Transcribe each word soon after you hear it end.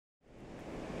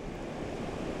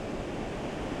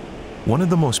One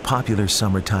of the most popular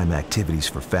summertime activities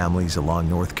for families along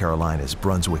North Carolina's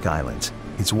Brunswick Islands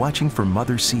is watching for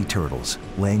mother sea turtles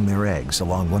laying their eggs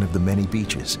along one of the many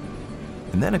beaches.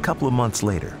 And then a couple of months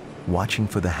later, watching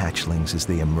for the hatchlings as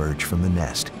they emerge from the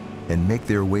nest and make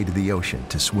their way to the ocean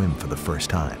to swim for the first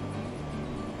time.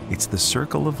 It's the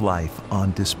circle of life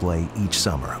on display each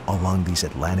summer along these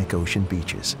Atlantic Ocean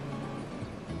beaches.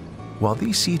 While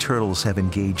these sea turtles have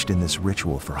engaged in this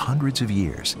ritual for hundreds of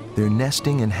years, their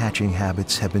nesting and hatching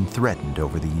habits have been threatened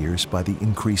over the years by the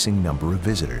increasing number of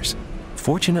visitors.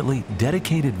 Fortunately,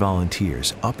 dedicated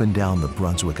volunteers up and down the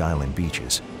Brunswick Island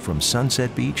beaches, from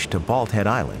Sunset Beach to Bald Head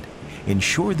Island,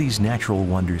 ensure these natural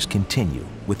wonders continue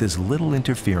with as little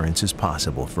interference as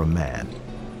possible from man.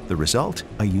 The result?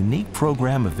 A unique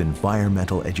program of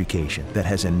environmental education that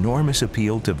has enormous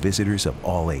appeal to visitors of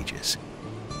all ages.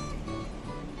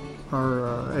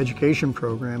 Our education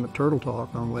program at Turtle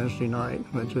Talk on Wednesday night,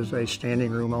 which is a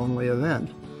standing room only event.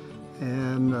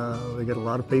 And we get a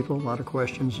lot of people, a lot of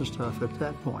questions and stuff at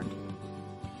that point.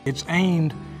 It's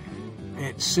aimed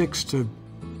at 6 to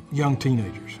young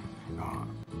teenagers.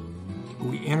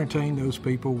 We entertain those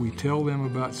people, we tell them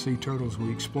about sea turtles, we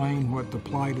explain what the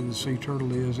plight of the sea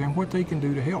turtle is and what they can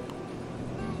do to help.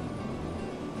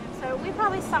 So we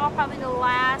probably saw the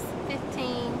last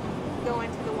 15 go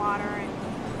into the water, and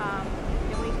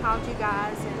we called you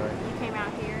guys and you came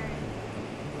out here.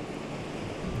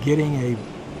 Getting a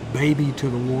baby to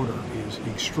the water is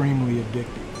extremely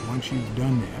addictive. Once you've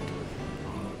done that,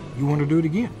 you want to do it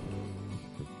again.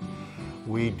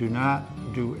 We do not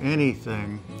do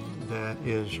anything that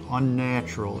is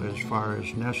unnatural as far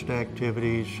as nest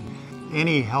activities.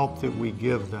 Any help that we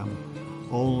give them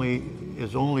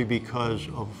is only because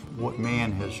of what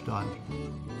man has done.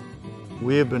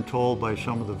 We have been told by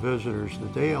some of the visitors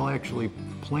that they'll actually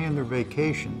plan their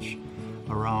vacations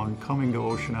around coming to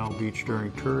Ocean Isle Beach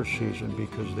during tourist season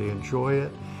because they enjoy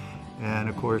it. And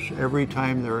of course, every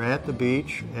time they're at the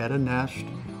beach, at a nest,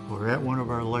 or at one of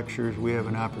our lectures, we have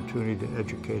an opportunity to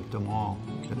educate them all.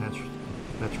 And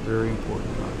that's very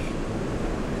important to us.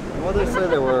 And what did they say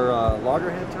they were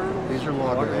loggerhead turtles? These are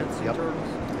loggerheads, sea yep. turtles.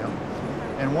 Yep.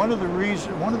 And one of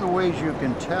the ways you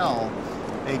can tell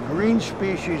a green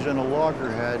species and a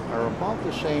loggerhead are about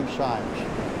the same size.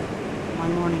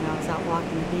 One morning I was out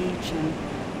walking the beach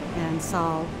and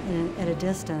saw at a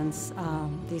distance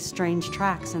these strange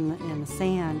tracks in the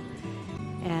sand.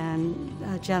 And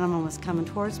a gentleman was coming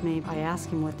towards me. I asked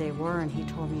him what they were, and he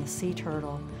told me a sea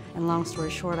turtle. And long story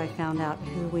short, I found out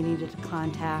who we needed to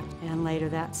contact, and later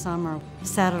that summer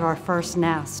sat at our first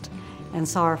nest and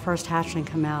saw our first hatchling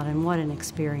come out, and what an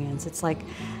experience. It's like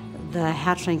the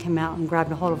hatchling came out and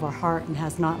grabbed a hold of our heart and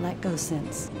has not let go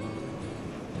since.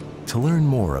 To learn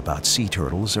more about sea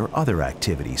turtles or other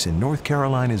activities in North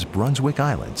Carolina's Brunswick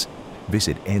Islands,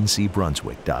 visit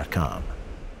ncbrunswick.com.